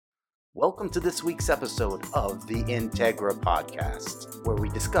Welcome to this week's episode of the Integra Podcast, where we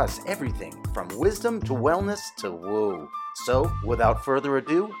discuss everything from wisdom to wellness to woo. So, without further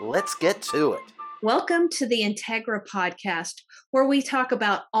ado, let's get to it. Welcome to the Integra Podcast, where we talk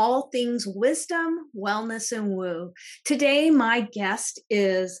about all things wisdom, wellness, and woo. Today, my guest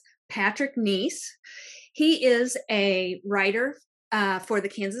is Patrick Neese. He is a writer for the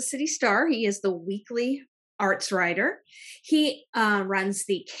Kansas City Star. He is the weekly arts writer. He runs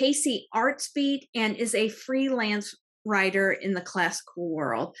the KC Arts Beat and is a freelance writer in the classical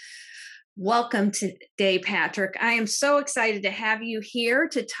world. Welcome today, Patrick. I am so excited to have you here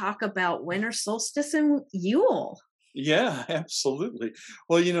to talk about winter solstice and Yule. Yeah, absolutely.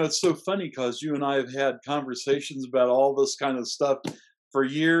 Well, it's so funny because you and I have had conversations about all this kind of stuff for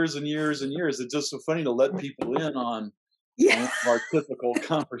years and years and years. It's just so funny to let people in on our typical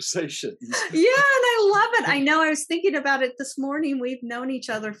conversations. Yeah, and I love it. I know I was thinking about it this morning. We've known each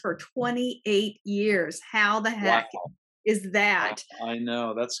other for 28 years. How the heck is that? I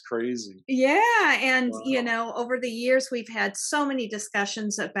know, that's crazy. Yeah, and over the years we've had so many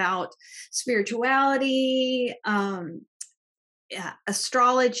discussions about spirituality,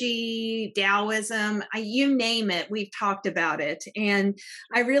 astrology, Taoism, you name it, we've talked about it. And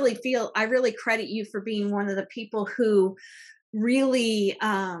I really credit you for being one of the people who really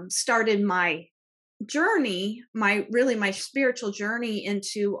started my journey, my spiritual journey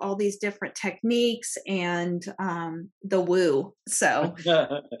into all these different techniques and the woo. So you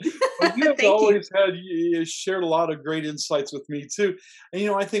have shared a lot of great insights with me too.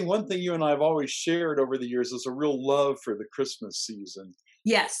 And I think one thing you and I have always shared over the years is a real love for the Christmas season.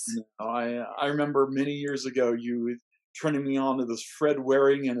 Yes. I remember many years ago you turning me on to this Fred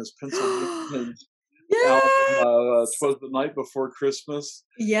Waring and his Pennsylvania album, 'Twas the Night Before Christmas.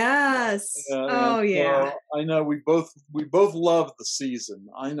 Yes. Yeah. I know we both love the season.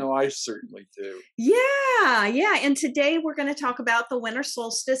 I know I certainly do. Yeah. And today we're going to talk about the winter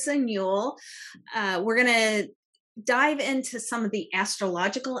solstice and Yule. We're going to dive into some of the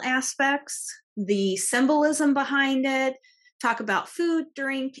astrological aspects, the symbolism behind it, talk about food,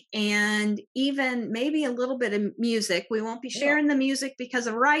 drink, and even maybe a little bit of music. We won't be sharing the music because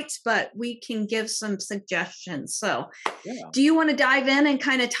of rights, but we can give some suggestions. So do you want to dive in and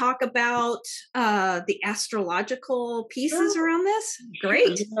kind of talk about the astrological pieces around this?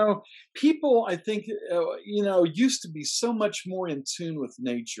 Great. People, I think, used to be so much more in tune with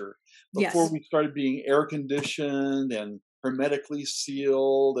nature before we started being air conditioned and hermetically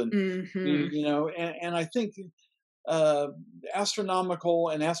sealed. And, and I think astronomical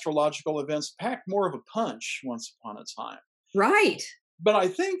and astrological events packed more of a punch once upon a time. Right. But I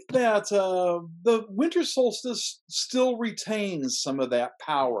think that the winter solstice still retains some of that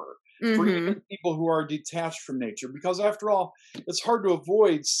power for even people who are detached from nature, because after all, it's hard to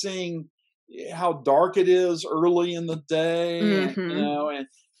avoid seeing how dark it is early in the day,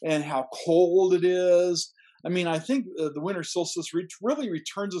 and how cold it is. I mean, I think the winter solstice really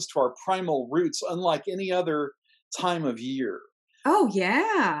returns us to our primal roots, unlike any other time of year. Oh,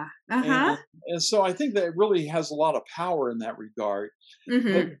 yeah. And so I think that really has a lot of power in that regard.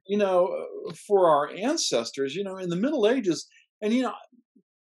 But, for our ancestors, in the Middle Ages, and,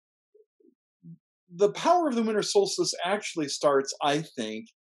 the power of the winter solstice actually starts, I think,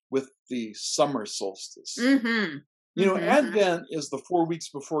 with the summer solstice. Advent is the 4 weeks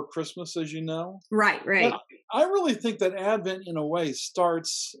before Christmas, as you know. Right. But I really think that Advent, in a way,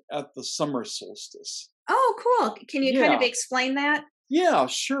 starts at the summer solstice. Oh, cool. Can you kind of explain that? Yeah,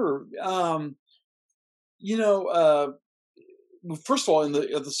 sure. First of all, in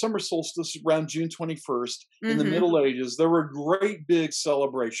the summer solstice around June 21st, in the Middle Ages, there were great big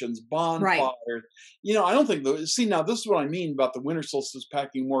celebrations, bonfires. Right. I don't think now this is what I mean about the winter solstice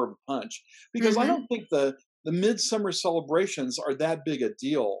packing more of a punch, because I don't think the midsummer celebrations are that big a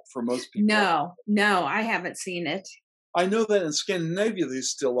deal for most people. No, I haven't seen it. I know that in Scandinavia they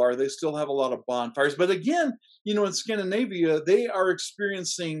still are. They still have a lot of bonfires. But again, in Scandinavia, they are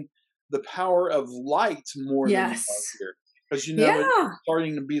experiencing the power of light more than we are here. Because, it's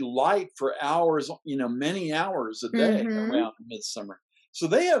starting to be light for hours, many hours a day around midsummer. So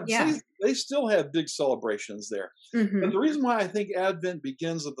they still have big celebrations there. But the reason why I think Advent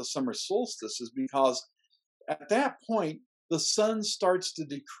begins at the summer solstice is because at that point, the sun starts to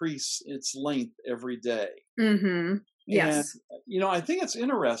decrease its length every day. Yes. And, I think it's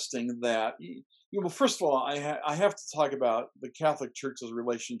interesting that, first of all, I have to talk about the Catholic Church's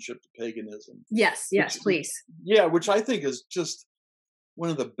relationship to paganism. Yes, please. Yeah, which I think is just one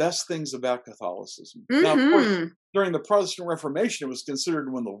of the best things about Catholicism. Now, of course, Mm-hmm. during the Protestant Reformation, it was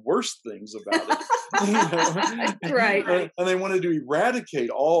considered one of the worst things about it. Right. And they wanted to eradicate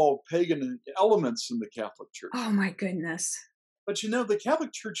all pagan elements in the Catholic Church. Oh my goodness. But the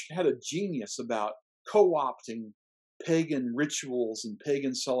Catholic Church had a genius about co-opting pagan rituals and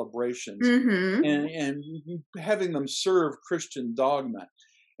pagan celebrations Mm-hmm. and having them serve Christian dogma.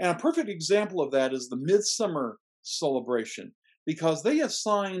 And a perfect example of that is the Midsummer celebration, because they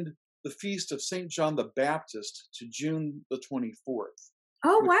assigned the feast of St. John the Baptist to June the 24th.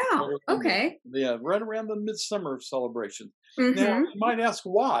 Oh, wow. Okay. Right around the Midsummer celebration. Mm-hmm. Now, you might ask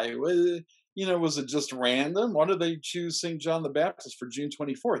why. Was it just random? Why did they choose St. John the Baptist for June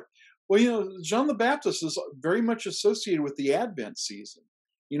 24th? Well, John the Baptist is very much associated with the Advent season.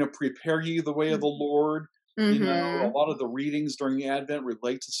 Prepare ye the way of the Lord. Mm-hmm. A lot of the readings during the Advent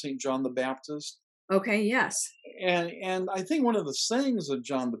relate to St. John the Baptist. Okay, yes. And I think one of the sayings of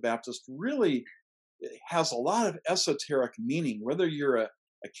John the Baptist really has a lot of esoteric meaning, whether you're a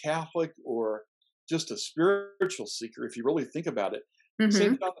Catholic or just a spiritual seeker, if you really think about it. Mm-hmm.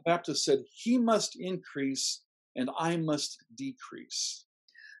 St. John the Baptist said, "He must increase and I must decrease."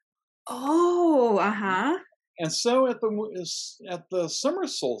 Oh, uh-huh. And so at the summer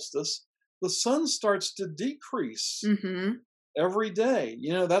solstice, the sun starts to decrease every day.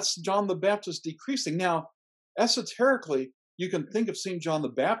 That's John the Baptist decreasing. Now, esoterically, you can think of St. John the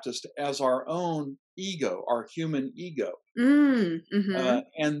Baptist as our own ego, our human ego.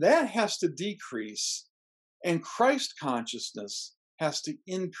 And that has to decrease, and Christ consciousness has to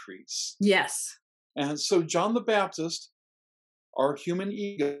increase. Yes. And so John the Baptist, our human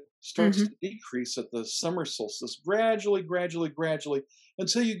ego, starts to decrease at the summer solstice, gradually,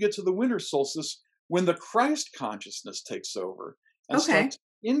 until you get to the winter solstice, when the Christ consciousness takes over and starts to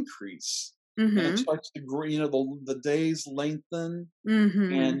increase. And it starts to grow, the days lengthen,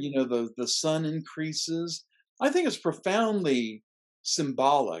 and the sun increases. I think it's profoundly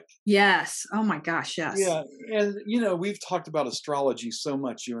symbolic. Yes. Oh my gosh, yes. Yeah. And we've talked about astrology so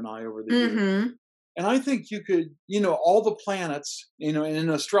much, you and I, over the years. And I think you could, all the planets, and in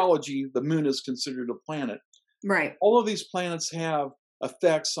astrology, the moon is considered a planet. Right. All of these planets have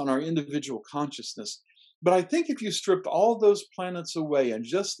effects on our individual consciousness. But I think if you stripped all those planets away and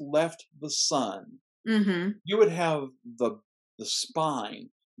just left the sun, you would have the spine,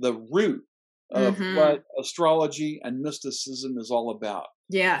 the root of what astrology and mysticism is all about.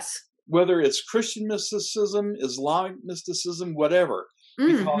 Yes. Whether it's Christian mysticism, Islamic mysticism, whatever.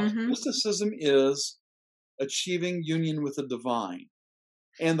 Because mysticism is achieving union with the divine.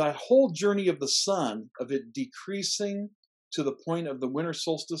 And the whole journey of the sun, of it decreasing to the point of the winter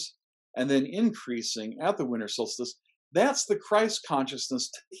solstice and then increasing at the winter solstice, that's the Christ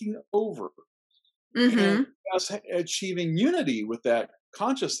consciousness taking over and us achieving unity with that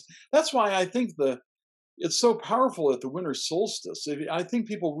consciousness. That's why I think it's so powerful at the winter solstice. I think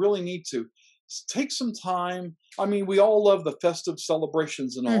people really need to take some time. I mean, we all love the festive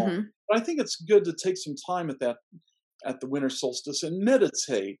celebrations and all, but I think it's good to take some time at the winter solstice and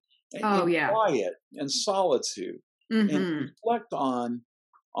meditate in quiet and solitude and reflect on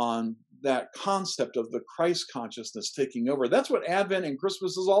that concept of the Christ consciousness taking over. That's what Advent and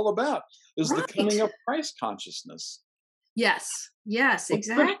Christmas is all about, is the coming of Christ consciousness. Yes,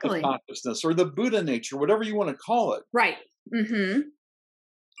 exactly. Consciousness, or the Buddha nature, whatever you want to call it. Right.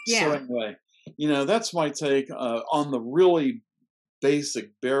 Yeah. So anyway, that's my take on the really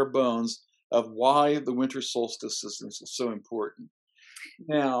basic, bare bones of why the winter solstice is so important.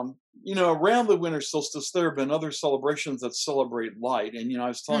 Now, around the winter solstice, there have been other celebrations that celebrate light. And, I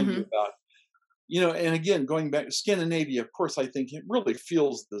was telling you about, and again, going back to Scandinavia, of course, I think it really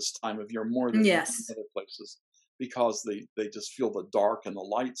feels this time of year more than other places, because they just feel the dark and the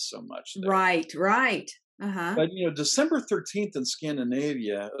light so much there. Right. But, December 13th in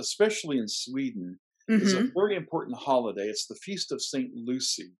Scandinavia, especially in Sweden, is a very important holiday. It's the feast of St.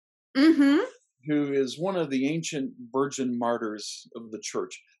 Lucy, who is one of the ancient virgin martyrs of the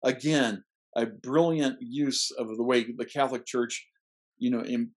church. Again, a brilliant use of the way the Catholic Church,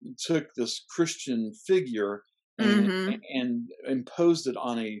 took this Christian figure and imposed it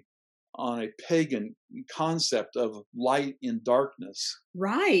on a pagan concept of light in darkness.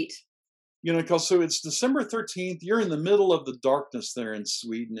 Right. Because so it's December 13th. You're in the middle of the darkness there in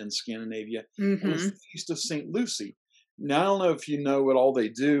Sweden and Scandinavia. And it's the Feast of St. Lucy. Now, I don't know if you know what all they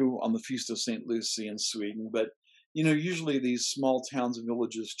do on the Feast of St. Lucy in Sweden, but, usually these small towns and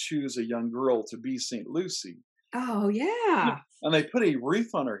villages choose a young girl to be St. Lucy. Oh, yeah. And they put a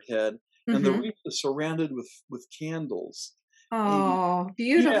wreath on her head, and the wreath is surrounded with candles. Oh,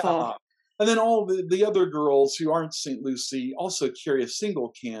 beautiful. Yeah. And then all the other girls who aren't St. Lucy also carry a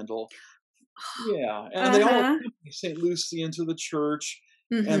single candle. Yeah, and they all Uh-huh. accompany St. Lucy into the church,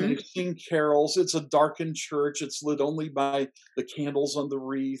 and they Mm-hmm. sing carols. It's a darkened church. It's lit only by the candles on the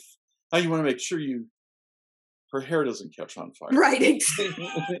wreath. Now you want to make sure her hair doesn't catch on fire. Right, exactly.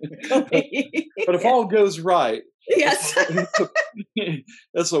 But if all goes right, Yes.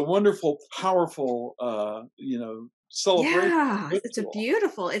 that's a wonderful, powerful, celebration. Yeah, it's a Ritual.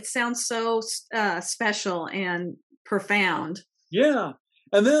 beautiful. It sounds so special and profound. Yeah,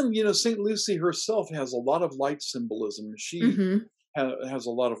 and then Saint Lucy herself has a lot of light symbolism. She Mm-hmm. has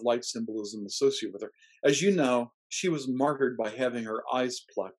a lot of light symbolism associated with her. As you know, she was martyred by having her eyes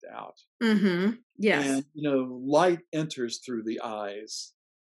plucked out. Mm-hmm. Yes. And, light enters through the eyes.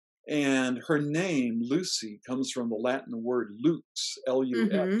 And her name, Lucy, comes from the Latin word lux,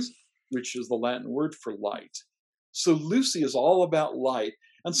 Mm-hmm. Lux, which is the Latin word for light. So Lucy is all about light.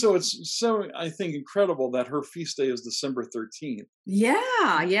 And so it's so, I think, incredible that her feast day is December 13th.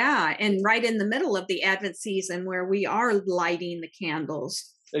 Yeah, yeah. And right in the middle of the Advent season where we are lighting the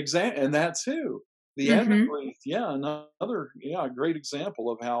candles. Exactly. And that too. The Advent Mm-hmm. wreath, another, great example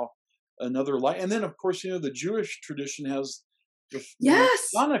of how another light. And then, of course, the Jewish tradition has Yes.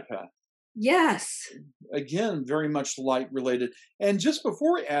 Hanukkah, Yes. again, very much light related. And just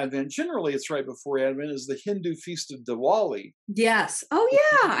before Advent, generally it's right before Advent, is the Hindu feast of Diwali, Yes. Oh which is,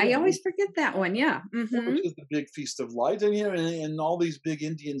 yeah. I always forget that one. Yeah. Mm-hmm. which is the big feast of light. And, in all these big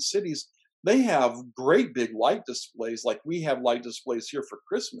Indian cities, they have great big light displays, like we have light displays here for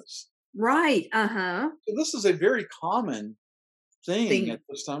Christmas. Right. Uh-huh. So this is a very common thing Thing. at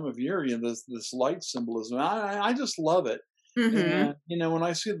this time of year, this light symbolism. I just love it. Mm-hmm. And when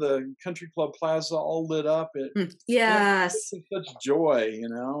I see the Country Club Plaza all lit up, it Yes. gives me such joy,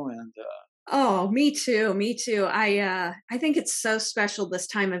 and Oh, me too. Me too. I think it's so special this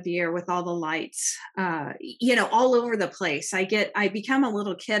time of year with all the lights, all over the place. I become a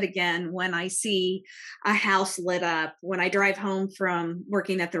little kid again when I see a house lit up. When I drive home from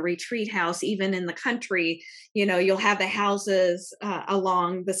working at the retreat house, even in the country, you'll have the houses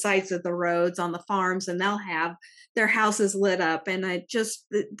along the sides of the roads on the farms, and they'll have their houses lit up. And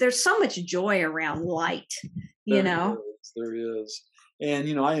there's so much joy around light, you there know? is, there is. And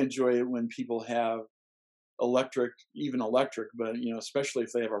I enjoy it when people have even electric, but especially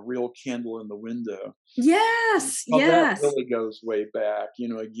if they have a real candle in the window. Yes, Well, that yes. really goes way back,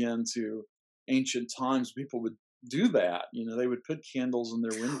 again to ancient times. People would do that. They would put candles in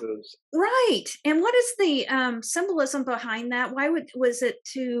their windows. Right. And what is the symbolism behind that? Was it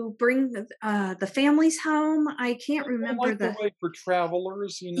to bring the families home? I can't remember Like the the. way for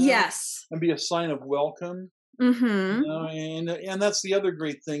travelers, Yes. and be a sign of welcome. Mm-hmm. And that's the other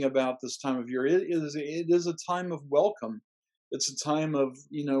great thing about this time of year. It is a time of welcome. It's a time of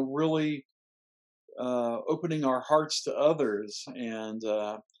really opening our hearts to others. And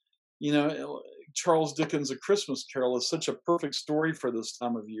Charles Dickens' A Christmas Carol is such a perfect story for this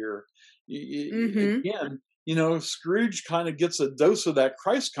time of year. Mm-hmm. Again, Scrooge kind of gets a dose of that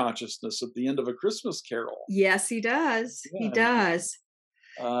Christ consciousness at the end of A Christmas Carol. Yes, he does. He Yeah, does.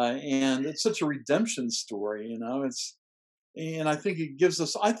 and it's such a redemption story. And I think it gives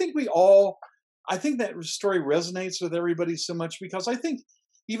us. I think that story resonates with everybody so much because I think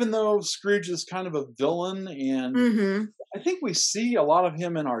even though Scrooge is kind of a villain, and Mm-hmm. I think we see a lot of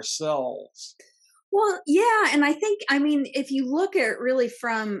him in ourselves. Well, yeah, and I mean, if you look at it really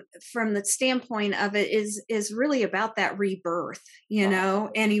from the standpoint of it is really about that rebirth,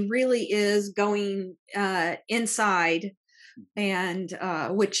 and he really is going inside, and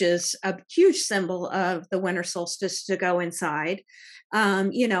which is a huge symbol of the winter solstice to go inside,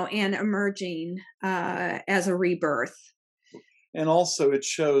 and emerging as a rebirth. And also, it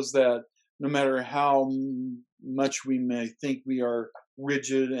shows that no matter how much we may think we are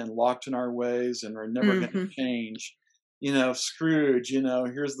rigid and locked in our ways and are never going Hmm. to change, Scrooge,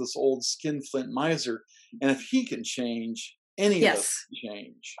 here's this old skinflint miser. And if he can change, any of us Yes, can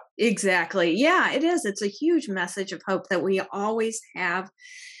change. exactly. Yeah, it is. It's a huge message of hope that we always have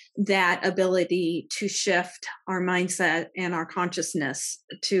that ability to shift our mindset and our consciousness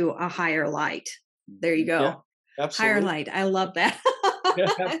to a higher light. There you Yeah, go. Higher absolutely. light. I love that. Yeah,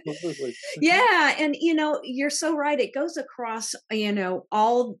 absolutely. Yeah. And, you're so right. It goes across,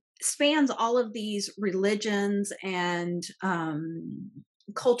 all spans all of these religions and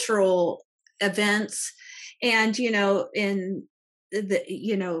cultural events. And, in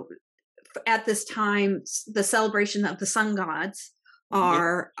the, at this time, the celebration of the sun gods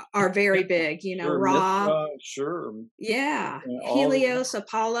are very big, Sure, Ra. Mithra, sure. Yeah, All of Helios,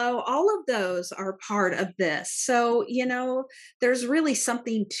 Apollo, all of those are part of this. So, there's really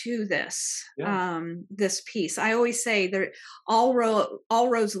something to this yeah. this piece. I always say that all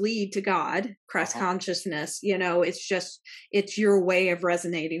roads lead to God, Christ Uh-huh. consciousness. It's your way of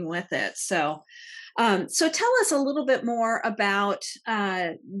resonating with it. So tell us a little bit more about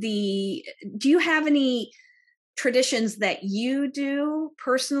do you have any traditions that you do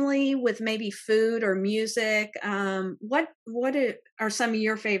personally with maybe food or music? Are some of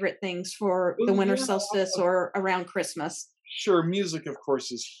your favorite things for the Well, winter yeah, solstice or around Christmas? sure. Music, of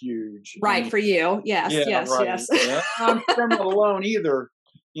course, is huge. I Right, mean, for you. Yes, yeah, yes, right. yes. Yeah, I'm sure I'm not alone either.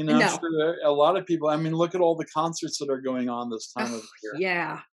 I'm No. sure a lot of people. I mean, look at all the concerts that are going on this time Oh, of year.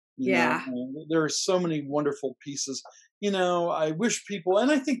 yeah. Yeah. And there are so many wonderful pieces. I wish people, and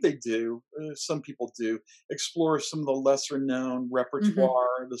I think they do, some people do, explore some of the lesser known Hmm.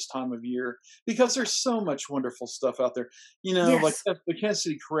 repertoire this time of year because there's so much wonderful stuff out there. Like Yes. the Kansas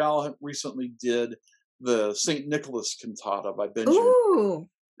City Chorale recently did the St. Nicholas cantata by Benjamin. Ooh.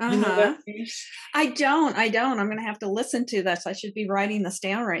 You know that Uh-huh. piece? I don't. I'm gonna have to listen to this. I should be writing this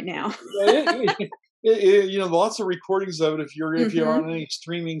down right now. Yeah, lots of recordings of it. If you're Hmm. on any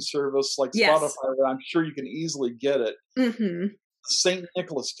streaming service like Spotify, Yes. I'm sure you can easily get it. Hmm. Saint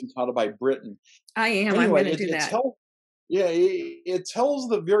Nicholas cantata by Britain. I am. I'm Anyway, gonna it do it that. tells yeah, it tells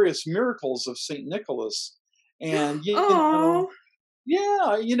the various miracles of Saint Nicholas, and Oh.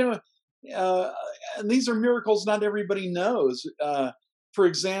 yeah, uh, and these are miracles not everybody knows. For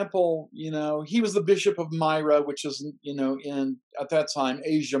example, he was the bishop of Myra, which is in at that time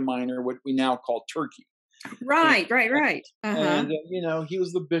Asia Minor, what we now call Turkey. And Right, right, right. Uh-huh. he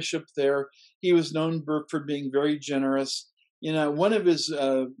was the bishop there. He was known for being very generous. One of his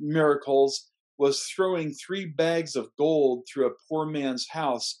miracles was throwing 3 bags of gold through a poor man's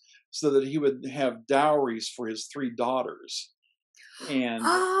house so that he would have dowries for his 3 daughters. And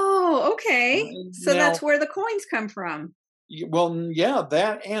Oh, okay. So that's now, where the coins come from. well, yeah,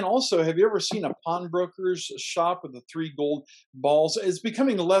 that, and also, have you ever seen a pawnbroker's shop with the 3 gold balls? It's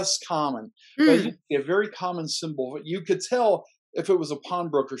becoming less common, but it used Mm. to be a very common symbol. You could tell if it was a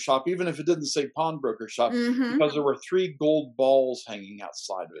pawnbroker shop, even if it didn't say pawnbroker shop, Mhm. because there were 3 gold balls hanging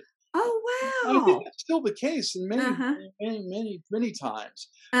outside of it. Oh, I think wow. that's still the case in many, Uh-huh. many, many, many times.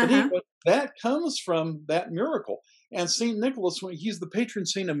 But Uh-huh. anyway, that comes from that miracle. And Saint Nicholas, he's the patron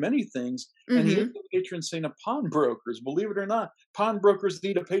saint of many things, and he is Mhm. the patron saint of pawnbrokers. Believe it or not, pawnbrokers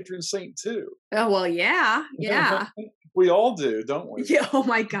need a patron saint too. Oh, well, yeah. Yeah. We all do, don't we? Yeah. Oh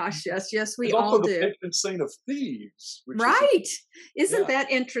my gosh. Yes, yes, we He's also all the do. patron saint of thieves, which is Right. Isn't yeah,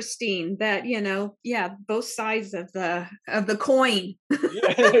 that interesting that, yeah, both sides of the coin.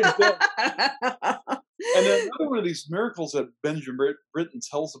 yeah, exactly. And then another one of these miracles that Benjamin Britten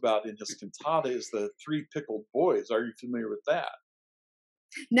tells about in his cantata is the 3 pickled boys. Are you familiar with that?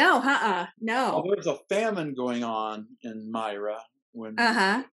 No, uh-uh. Well, No. there was a famine going on in Myra when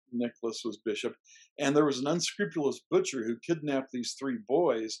Uh-huh. Nicholas was bishop, and there was an unscrupulous butcher who kidnapped these 3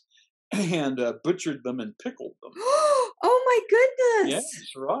 boys and butchered them and pickled them. Oh my Yeah, goodness.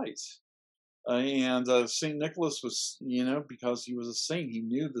 that's right. And Saint Nicholas was, because he was a saint, he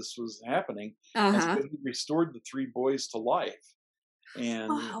knew this was happening, and Uh-huh. so he restored the 3 boys to life.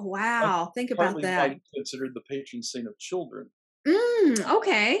 And Oh, that's wow. Think about partly why that. he's considered the patron saint of children.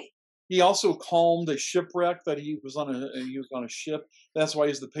 Okay. He also calmed a shipwreck that he was on a ship. That's why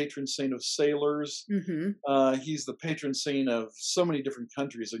he's the patron saint of sailors. Mhm. He's the patron saint of so many different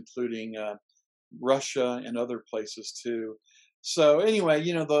countries, including Russia and other places too. So anyway,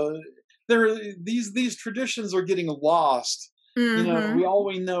 these traditions are getting lost. Mhm. All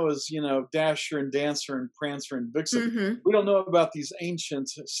we know is Dasher and Dancer and Prancer and Vixen. Mhm. We don't know about these ancient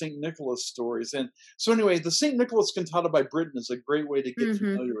Saint Nicholas stories. And so anyway, the Saint Nicholas cantata by Britten is a great way to get Mhm.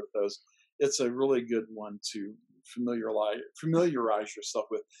 familiar with those. It's a really good one to familiarize yourself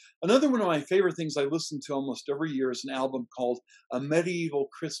with. Another one of my favorite things I listen to almost every year is an album called A Medieval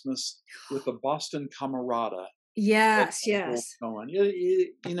Christmas with the Boston Camerata. Yes, yes. Going.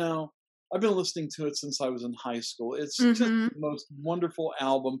 I've been listening to it since I was in high school. It's just Mhm. the most wonderful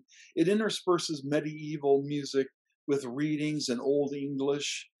album. It intersperses medieval music with readings in Old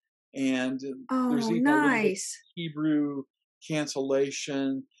English, and there's Oh, even a little bit of nice. Hebrew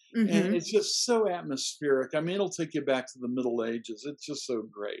cancellation, and Mhm. it's just so atmospheric. I mean, it'll take you back to the Middle Ages. It's just so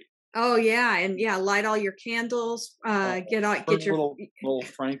great. Oh, yeah, and yeah, light all your candles, Uh, get burn your little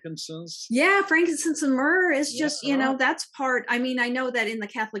frankincense. yeah, frankincense and myrrh is Yeah, just, right. that's part. I mean, I know that in the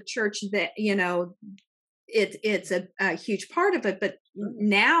Catholic Church that, it's a huge part of it, but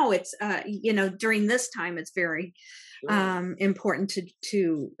now it's during this time it's very important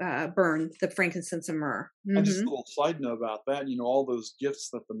to burn the frankincense and myrrh. And just a little side note about that, all those gifts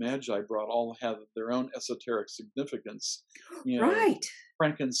that the Magi brought all have their own esoteric significance. Right.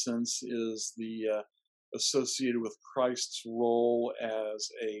 Frankincense is the associated with Christ's role as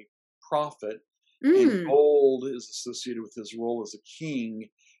a prophet, and gold is associated with his role as a king,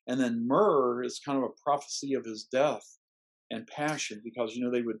 and then myrrh is kind of a prophecy of his death and passion, because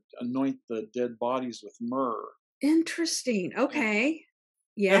they would anoint the dead bodies with myrrh. Interesting. Okay.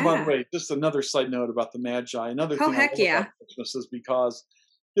 Yeah. And by the way, just another side note about the Magi. Another thing I love about Christmas is because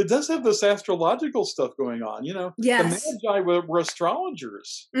it does have this astrological stuff going on. Yes. The Magi were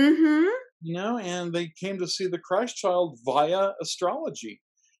astrologers. And they came to see the Christ child via astrology.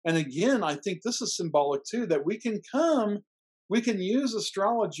 And again, I think this is symbolic too, that we can use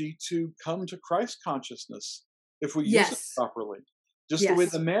astrology to come to Christ consciousness if we use it properly. Just the way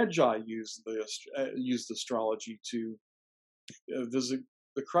the Magi used astrology to visit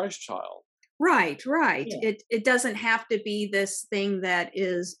the Christ child. Right. Yeah. It doesn't have to be this thing that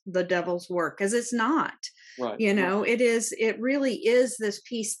is the devil's work, because it's not. Right. It really is this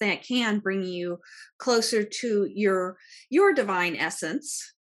piece that can bring you closer to your divine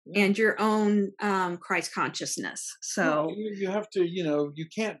essence and your own Christ consciousness. So you have to, you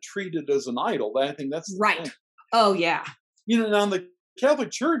can't treat it as an idol. I think that's right. Oh yeah. Now in the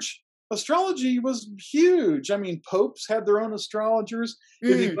Catholic Church, astrology was huge. I mean, popes had their own astrologers.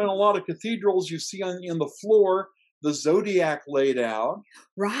 If you go in a lot of cathedrals, you see in the floor the zodiac laid out.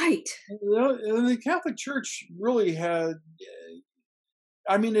 Right. And the Catholic Church really had,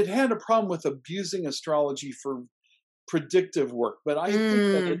 it had a problem with abusing astrology for predictive work, but I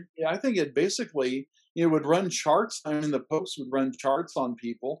think it basically would run charts. The popes would run charts on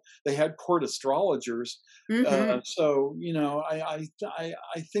people. They had court astrologers. So I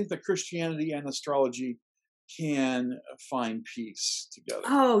think that Christianity and astrology can find peace together.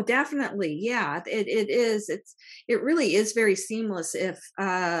 Oh, definitely. Yeah, it is. It really is very seamless if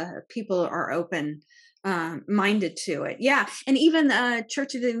people are open minded to it. Yeah. And even the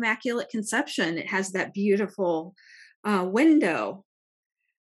Church of the Immaculate Conception, it has that beautiful window.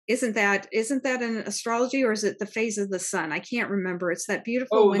 Isn't that an astrology, or is it the phase of the sun? I can't remember. It's that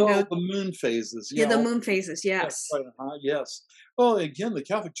beautiful window. The moon phases. Yeah, the moon phases. Yes. Yes. Well, again, the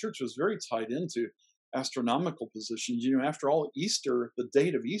Catholic Church was very tied into astronomical positions. After all, Easter, the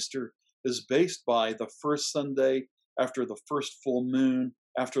date of Easter, is based by the first Sunday after the first full moon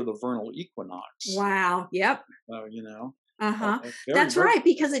after the vernal equinox. Wow. Yep. That's right,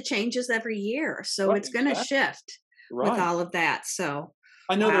 because it changes every year, so it's going to shift with all of that. So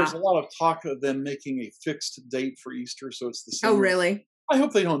I know there's a lot of talk of them making a fixed date for Easter, so it's the same. Oh, really? I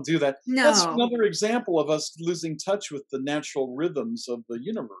hope they don't do that. No. That's another example of us losing touch with the natural rhythms of the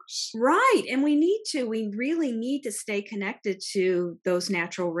universe. Right. And we really need to stay connected to those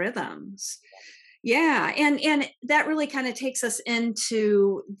natural rhythms. Yeah. And that really kind of takes us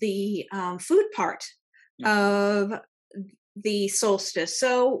into the food part of the solstice.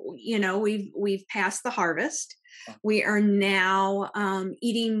 So, we've passed the harvest. We are now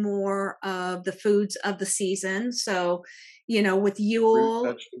eating more of the foods of the season. So, with Yule,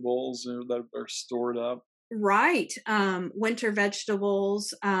 fruit, vegetables that are stored up. Right. Winter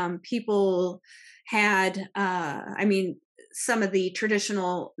vegetables. People had, some of the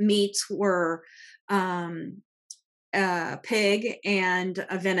traditional meats were pig and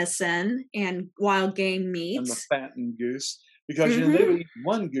venison and wild game meats. And the fattened goose. Because, they would eat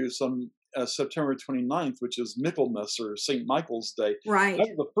one goose on September 29th, which is Michaelmas or St. Michael's Day. Right. That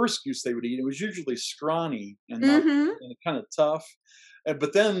was the first goose they would eat. It was usually scrawny and kind of tough.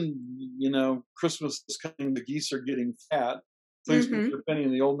 But then, Christmas is coming, the geese are getting fat. Please put your penny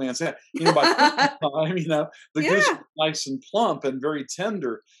in the old man's hat. By Christmas time, the goose was nice and plump and very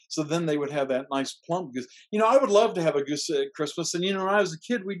tender. So then they would have that nice plump goose. I would love to have a goose at Christmas. And, when I was a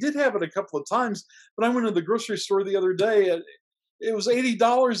kid, we did have it a couple of times. But I went to the grocery store the other day. It was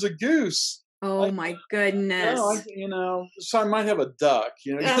 $80 a goose. Oh my goodness! So I might have a duck.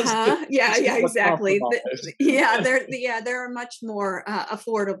 Yeah, exactly. They're much more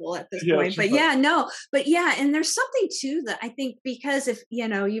affordable at this point. But and there's something too that I think, because if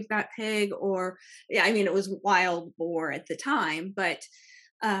you've got pig or it was wild boar at the time, but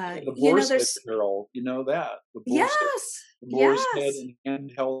the boar's head carol, that the boar's head and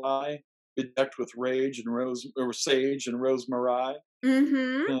hand held high, bedecked with sage and rosemary.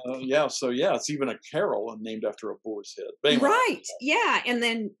 It's even a carol named after a boar's head. But anyway, right. Yeah. And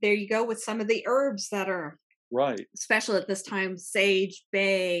then there you go with some of the herbs that are special at this time: sage,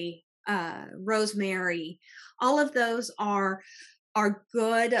 bay, rosemary. All of those are are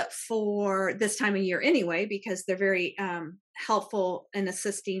good for this time of year anyway, because they're very helpful in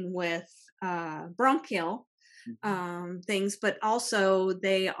assisting with bronchial things, but also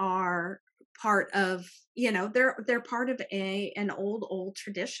they are part of, they're part of an old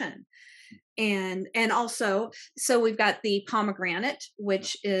tradition. And also, so we've got the pomegranate,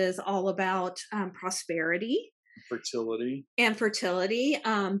 which is all about prosperity, fertility,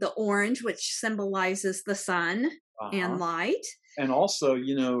 the orange, which symbolizes the sun and light. And also,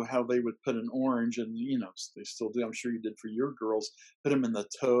 how they would put an orange, and they still do, I'm sure you did for your girls, put them in the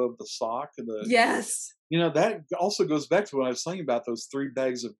toe of the sock. Yes. That also goes back to what I was saying about those 3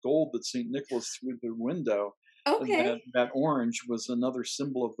 bags of gold that St. Nicholas threw the window. Okay. That orange was another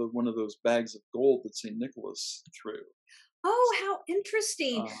symbol of one of those bags of gold that St. Nicholas threw. Oh, how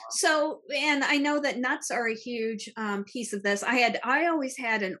interesting. So, and I know that nuts are a huge piece of this. I always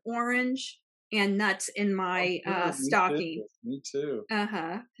had an orange and nuts in my stocking. Me too.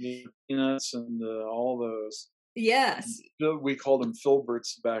 Peanuts and all those. Yes. We called them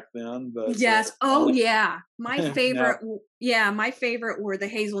filberts back then, but yes. Yeah. My favorite. My favorite were the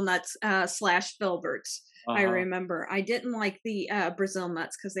hazelnuts / filberts. I remember. I didn't like the Brazil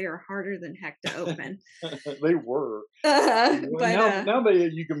nuts because they are harder than heck to open. They were. But now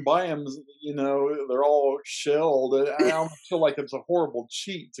you can buy them. They're all shelled. I almost feel like it's a horrible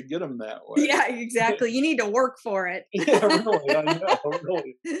cheat to get them that way. Yeah, exactly. You need to work for it. Yeah, really. I know,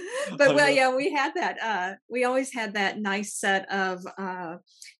 really. But we had that. We always had that nice set of.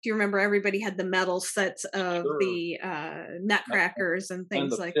 Do you remember everybody had the metal sets of the nutcrackers and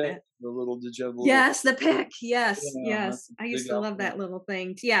things like that? The little, did you have yes, the pick. Yes. I used to love that little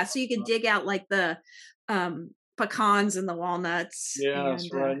thing. Yeah, so you could dig out like the pecans and the walnuts. Yeah,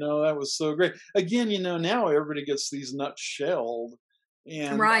 that's right. No, that was so great. Again, now everybody gets these nuts shelled.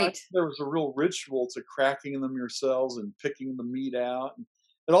 And there was a real ritual to cracking them yourselves and picking the meat out.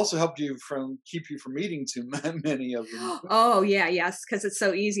 It also helped keep you from eating too many of them. Oh yeah, yes, because it's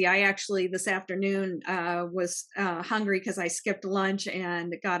so easy. I actually this afternoon was hungry because I skipped lunch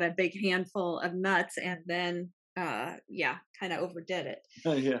and got a big handful of nuts, and then kind of overdid it.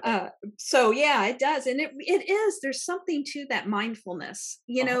 So yeah, it does, and it is. There's something to that mindfulness.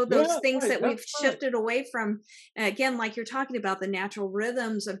 Those things that we've shifted away from. Again, like you're talking about, the natural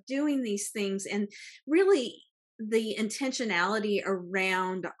rhythms of doing these things, and really the intentionality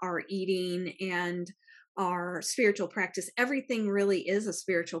around our eating and our spiritual practice. Everything really is a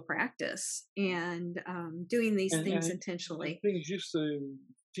spiritual practice, and doing these things intentionally. Things used to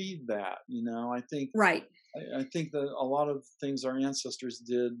feed that, I think. Right. I think that a lot of things our ancestors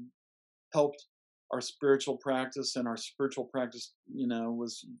did helped our spiritual practice, and our spiritual practice,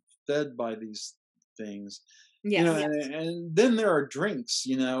 was fed by these things. Yes. And then there are drinks,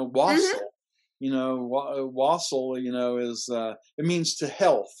 wassail. Wassail, is it means to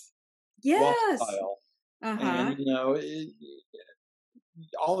health. Yes. And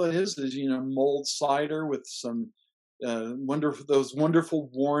all it is mulled cider with some those wonderful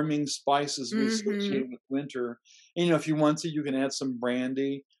warming spices we associate with winter. And, if you want to, you can add some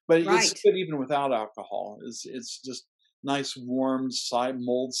brandy, but it's good even without alcohol. It's just nice warm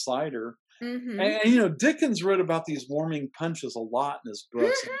mulled cider. And Dickens wrote about these warming punches a lot in his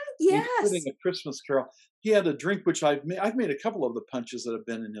books. Yes. Including A Christmas Carol. He had a drink which I've made a couple of the punches that have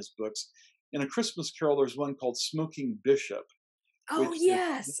been in his books. In A Christmas Carol, there's one called Smoking Bishop. Oh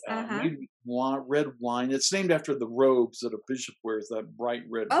yes. Made with red wine. It's named after the robes that a bishop wears, that bright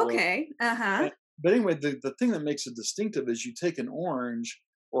red robe. Okay. But anyway, the thing that makes it distinctive is you take an orange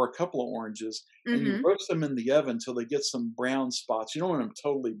or a couple of oranges and you roast them in the oven until they get some brown spots. You don't want them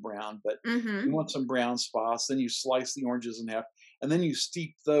totally brown, but you want some brown spots. Then you slice the oranges in half, and then you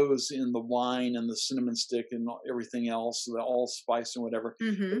steep those in the wine and the cinnamon stick and everything else, the allspice and whatever.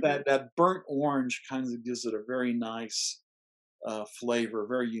 That burnt orange kind of gives it a very nice flavor,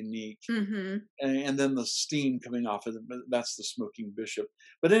 very unique. And then the steam coming off of it, that's the Smoking Bishop.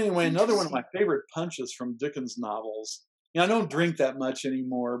 But anyway, another one of my favorite punches from Dickens novels. I don't drink that much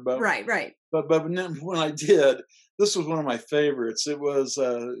anymore, but right. But when I did, this was one of my favorites. It was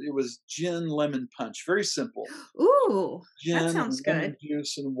gin lemon punch. Very simple. Ooh, gin, that sounds good. Lemon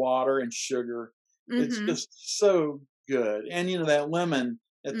juice and water and sugar. It's just so good. And that lemon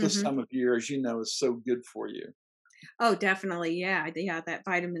at this time of year, as you know, is so good for you. Oh, definitely. Yeah. That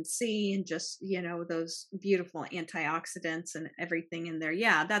vitamin C and just, those beautiful antioxidants and everything in there.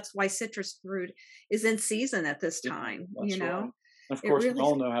 Yeah. That's why citrus fruit is in season at this time, Right. Of course, we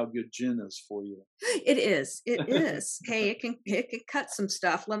all know how good gin is for you. It is. It is. Hey, it can cut some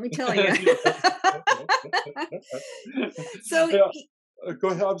stuff. Let me tell you. So Go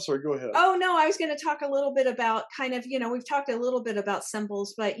ahead. I'm sorry. Go ahead. Oh no, I was going to talk a little bit about kind of, we've talked a little bit about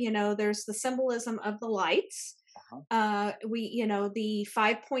symbols, but there's the symbolism of the lights. Uh-huh. The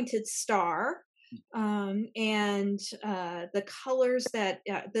five-pointed star, and the colors that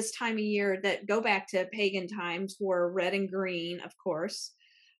this time of year that go back to pagan times were red and green, of course.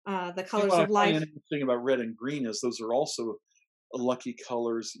 The colors What I of find life. interesting about red and green is those are also lucky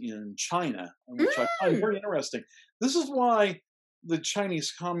colors in China, which I find Mm, very interesting. This is why the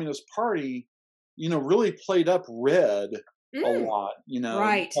Chinese Communist Party, really played up red a mm, lot,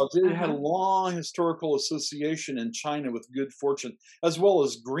 right. because it had a Uh-huh. long historical association in China with good fortune, as well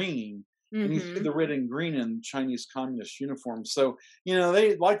as green. And you see Mm-hmm. the red and green in Chinese communist uniforms. So,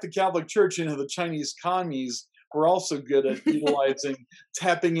 they, like the Catholic Church, the Chinese commies were also good at utilizing,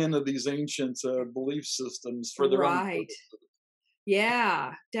 tapping into these ancient belief systems for their own Right. purposes. Yeah,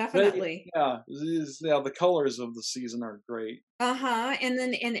 But definitely. yeah, the colors of the season are great. Uh-huh. And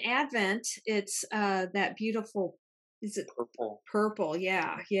then in Advent, it's that beautiful, is it Purple. purple?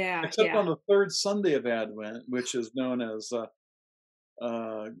 Yeah, yeah, Except yeah. on the third Sunday of Advent, which is known as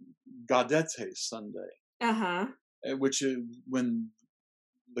uh, Gaudete Sunday, Uh-huh. which is when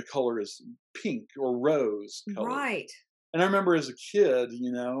the color is pink or rose color. Right. And I remember as a kid,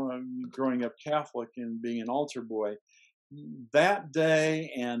 growing up Catholic and being an altar boy, that day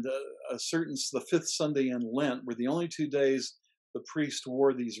and the fifth Sunday in Lent were the only 2 days the priest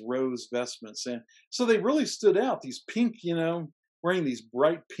wore these rose vestments, and so they really stood out. These pink, wearing these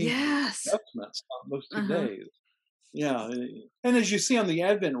bright pink Yes. vestments on those two Uh-huh. days. Yeah, and as you see on the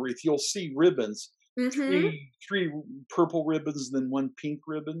Advent wreath, you'll see ribbons, Mm-hmm. three purple ribbons, then one pink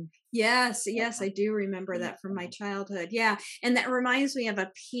ribbon. Yes, yes, Uh-huh. I do remember Yeah. that from my childhood. Yeah. And that reminds me of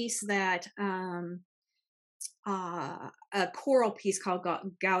a piece that a choral piece called Yeah,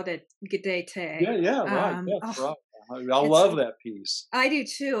 Gaudete. yeah, right. That's Oh, right. I it's love that piece. I do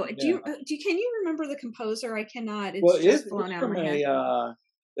too. Yeah. Can you remember the composer? I cannot. Well, It's just blown out of my head.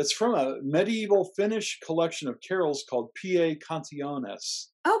 it's from a medieval Finnish collection of carols called Pie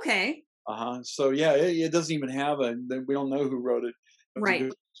Cantiones. Okay. So yeah, it doesn't even have we don't know who wrote it because it Right.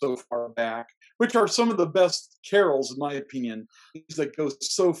 goes so far back. Which are some of the best carols, in my opinion. These that go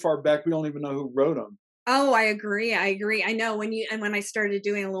so far back, we don't even know who wrote them. Oh, I agree. I agree. I know when I started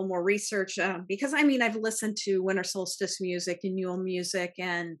doing a little more research, because I mean I've listened to winter solstice music and Yule music,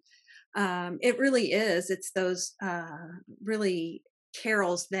 and it really is. It's those really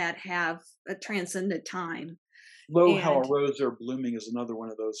carols that have a transcended time. Lo, how a And rose are blooming is another one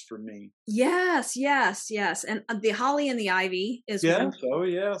of those for me. yes, yes, yes. And the holly and the ivy is one. Yes, oh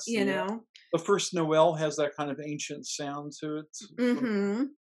yes, You yeah. know. The first Noel has that kind of ancient sound to it. Mm-hmm.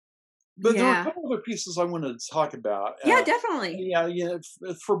 But there were a Yeah. couple other pieces I wanted to talk about. Yeah. Definitely. Yeah,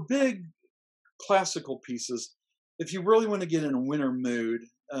 for big classical pieces, if you really want to get in a winter mood,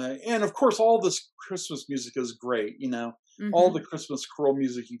 and of course, all this Christmas music is great. All Mm-hmm. the Christmas choral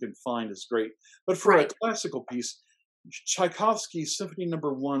music you can find is great. But for a Right. classical piece, Tchaikovsky's Symphony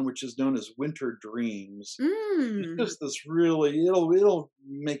Number One, which is known as Winter Dreams, it's Mm. just this really it'll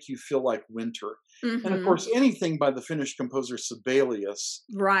make you feel like winter. And of Mm-hmm. course, anything by the Finnish composer Sibelius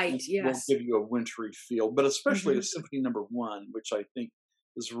Right. will Yes. give you a wintry feel, but especially a Mm-hmm. Symphony Number One, which I think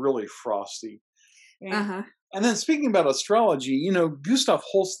is really frosty. And, Uh-huh. and then speaking about astrology, Gustav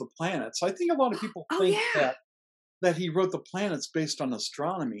Holst the planets. I think a lot of people Oh think yeah. that he wrote the planets based on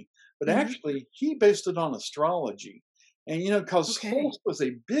astronomy, but Hmm. actually he based it on astrology. And because Okay. Holst was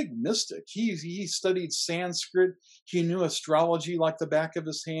a big mystic, he studied Sanskrit, he knew astrology like the back of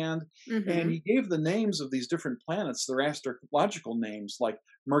his hand, and Mm-hmm. he gave the names of these different planets their astrological names, like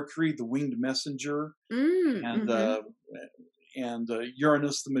Mercury, the winged messenger, and Mm-hmm.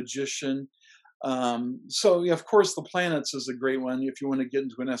 Uranus, the magician. So, yeah, of course, the planets is a great one if you want to get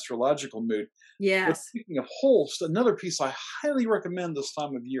into an astrological mood. But Yes. speaking of Holst, another piece I highly recommend this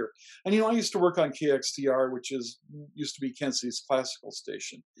time of year. And I used to work on KXTR, which used to be Kansas City's classical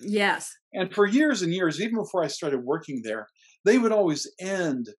station. Yes. And for years and years, even before I started working there, they would always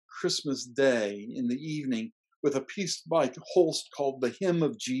end Christmas Day in the evening with a piece by Holst called The Hymn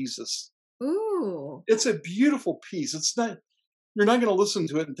of Jesus. Ooh. It's a beautiful piece. It's not You're not going to listen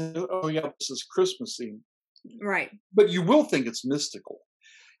to it and think, "Oh yeah, this is Christmassy," Right. but you will think it's mystical.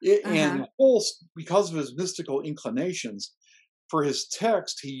 Uh-huh. And Holst, because of his mystical inclinations, for his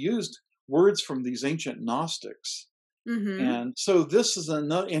text, he used words from these ancient Gnostics. Mm-hmm. And so this is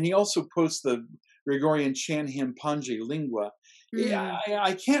another, and he also quotes the Gregorian chant hymn Pange Lingua. Mm.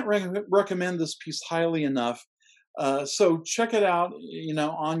 I can't recommend this piece highly enough. So check it out,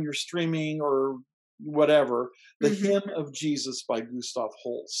 on your streaming or whatever. The Mm-hmm. Hymn of Jesus by Gustav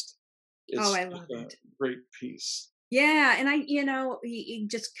Holst. Oh, It's I just love a it. great piece. Yeah, and you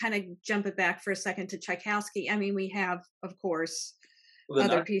just kind of jump it back for a second to Tchaikovsky. I mean, we have, of course, The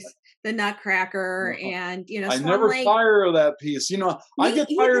other nut. piece, the Nutcracker, No. and I Swan never Lake. tire of that piece. I Me get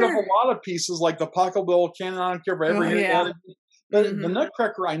tired of a either. lot of pieces like the Pachelbel Canon. I don't care if I ever Oh hear that yeah. again. But the Hmm.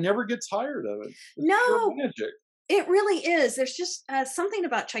 Nutcracker, I never get tired of it. It's pure No, magic. it really is. There's just something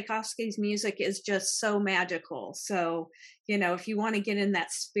about Tchaikovsky's music is just so magical. So, if you want to get in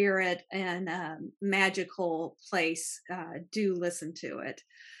that spirit and magical place, do listen to it.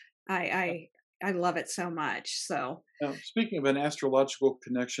 I love it so much. So, Now, speaking of an astrological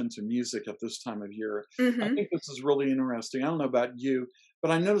connection to music at this time of year, I hmm think this is really interesting. I don't know about you,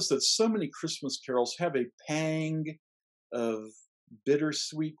 but I noticed that so many Christmas carols have a pang of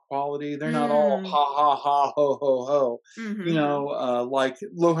bittersweet quality. They're not all mm, ha ha ha ho ho ho. hmm Like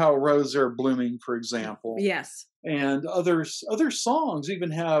 "Lo How Rose Are Blooming," for example, yes, and other songs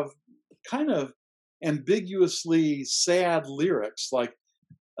even have kind of ambiguously sad lyrics, like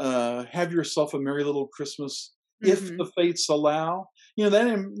 "Have yourself a merry little Christmas, if hmm the fates allow."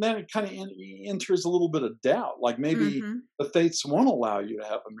 That kind of enters a little bit of doubt, like maybe hmm the fates won't allow you to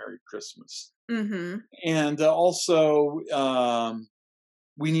have a merry Christmas. hmm And also,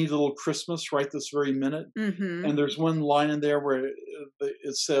 "We Need a Little Christmas" right this very minute. hmm And there's one line in there where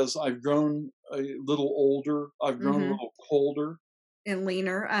it says, "I've grown a little older, I've grown a hmm little colder and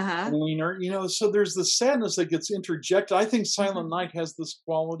leaner, uh-huh. and leaner." So there's the sadness that gets interjected. I think Hmm Silent Night has this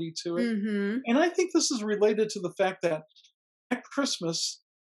quality to it. hmm And I think this is related to the fact that at Christmas,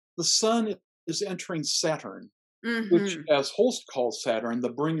 the sun is entering Saturn, which, hmm as Holst calls Saturn,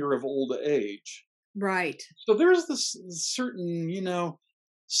 the bringer of old age. right. So there's this certain,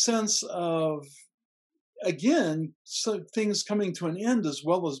 sense of, again, things coming to an end as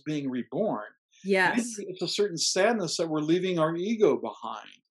well as being reborn. Maybe Yes. it's a certain sadness that we're leaving our ego behind,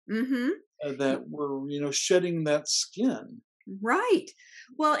 hmm that we're, shedding that skin. Right.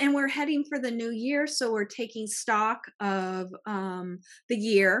 Well, and we're heading for the new year, so we're taking stock of the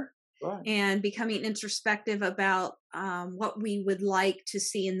year Right, and becoming introspective about what we would like to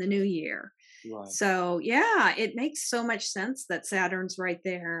see in the new year. right. So, yeah, it makes so much sense that Saturn's right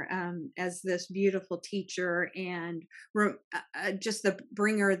there as this beautiful teacher and just the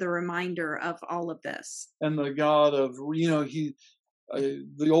bringer, the reminder of all of this. And the god of,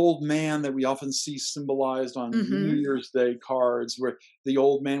 the old man that we often see symbolized on New Hmm Year's Day cards, where the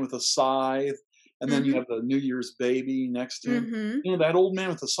old man with a scythe, and then you hmm have the New Year's baby next to him. hmm That old man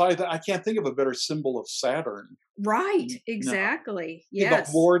with the scythe, I can't think of a better symbol of Saturn. Right. You know, Exactly. the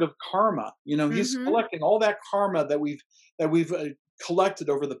Yes. Lord of Karma. He's hmm collecting all that karma that we've collected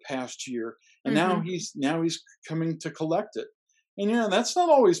over the past year, and now hmm he's coming to collect it. And that's not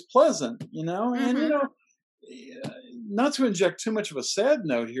always pleasant. And hmm eh, not to inject too much of a sad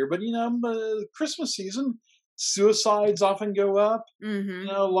note here, but Christmas season, suicides often go up. hmm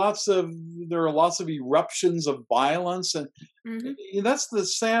There are lots of eruptions of violence, and hmm that's the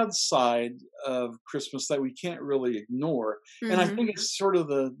sad side of Christmas that we can't really ignore. And I hmm think it's sort of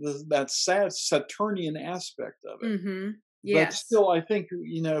that sad Saturnian aspect of it. hmm But Yes. still, I think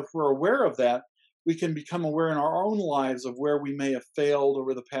if we're aware of that, we can become aware in our own lives of where we may have failed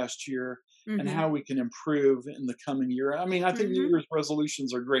over the past year and hmm how we can improve in the coming year. I mean, I think New hmm Year's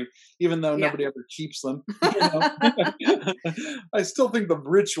resolutions are great, even though Yeah. nobody ever keeps them. I still think the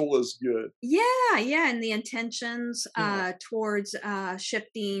ritual is good. Yeah, yeah, and the intentions Yeah. towards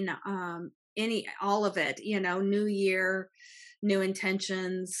shifting any all of it, new year, new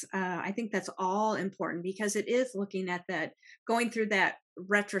intentions. I think that's all important because it is looking at that, going through that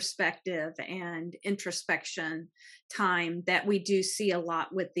retrospective and introspection time that we do see a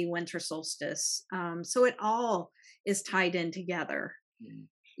lot with the winter solstice. So it all is tied in together. Mm.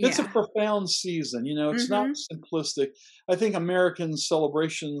 It's a Yeah. profound season. It's not Mhm. simplistic. I think American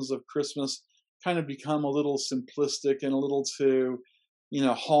celebrations of Christmas kind of become a little simplistic and a little too,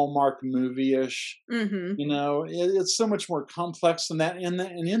 Hallmark movie-ish. Mhm. It's so much more complex than that. And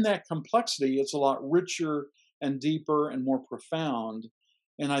in that complexity, it's a lot richer and deeper and more profound.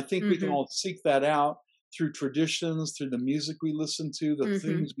 And I think we can Mhm. all seek that out through traditions, through the music we listen to, the Mhm.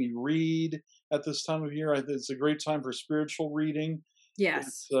 things we read at this time of year. I think it's a great time for spiritual reading.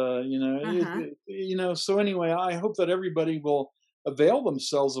 It's, Yes. Uh-huh. so anyway, I hope that everybody will avail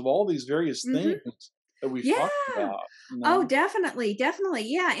themselves of all these various things Mhm. that we've talked Yeah. Oh, about. definitely, definitely.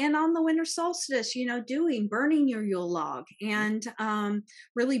 Yeah, and on the winter solstice, burning your Yule log and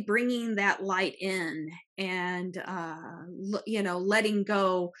really bringing that light in and letting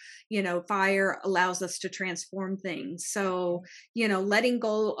go. Fire allows us to transform things. So, letting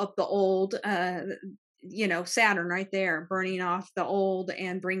go of the old Saturn right there, burning off the old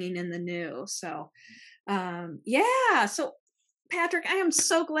and bringing in the new. So, Yeah. So, Patrick, I am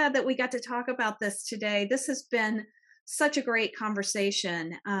so glad that we got to talk about this today. This has been such a great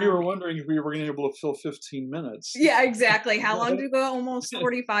conversation. We were wondering if we were going to be able to fill 15 minutes. Yeah, exactly. How long did we go? Almost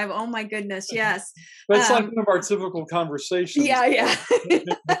 45. Oh my goodness. Yes. That's like one of our typical conversations. Yeah.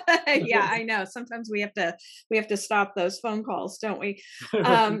 Yeah, I know. Sometimes we have to stop those phone calls, don't we?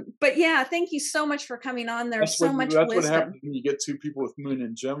 But yeah, thank you so much for coming on. There's so much wisdom. That's what happens when you get two people with Moon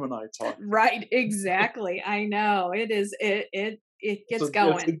and Gemini talking. Right, exactly. I know. It is it gets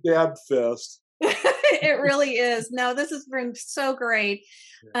going. It's a dab fest. It really is. No, this has been so great.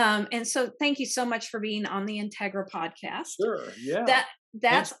 And so thank you so much for being on the Integra podcast. Sure. Yeah.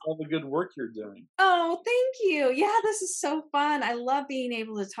 That's all the good work you're doing. Oh, thank you. Yeah, this is so fun. I love being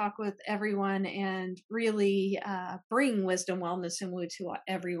able to talk with everyone and really bring wisdom, wellness, and woo to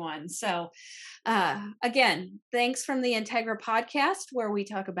everyone. So again, thanks from the Integra podcast, where we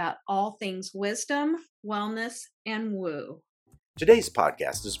talk about all things wisdom, wellness, and woo. Today's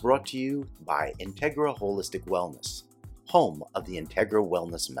podcast is brought to you by Integra Holistic Wellness, home of the Integra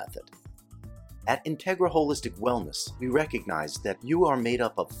Wellness Method. At Integra Holistic Wellness, we recognize that you are made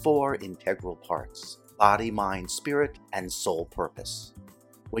up of 4 integral parts: body, mind, spirit, and soul purpose.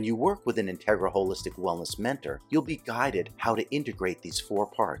 When you work with an Integra Holistic Wellness mentor, you'll be guided how to integrate these 4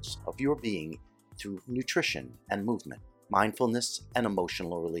 parts of your being through nutrition and movement, mindfulness and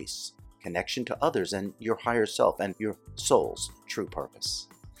emotional release, connection to others and your higher self, and your soul's true purpose.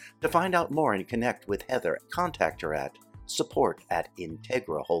 To find out more and connect with Heather, contact her at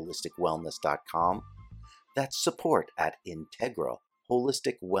support@integraholisticwellness.com. That's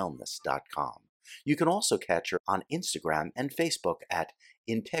support@integraholisticwellness.com. You can also catch her on Instagram and Facebook at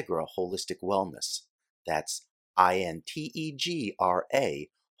Integra Holistic Wellness. That's INTEGRA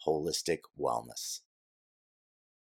Holistic Wellness.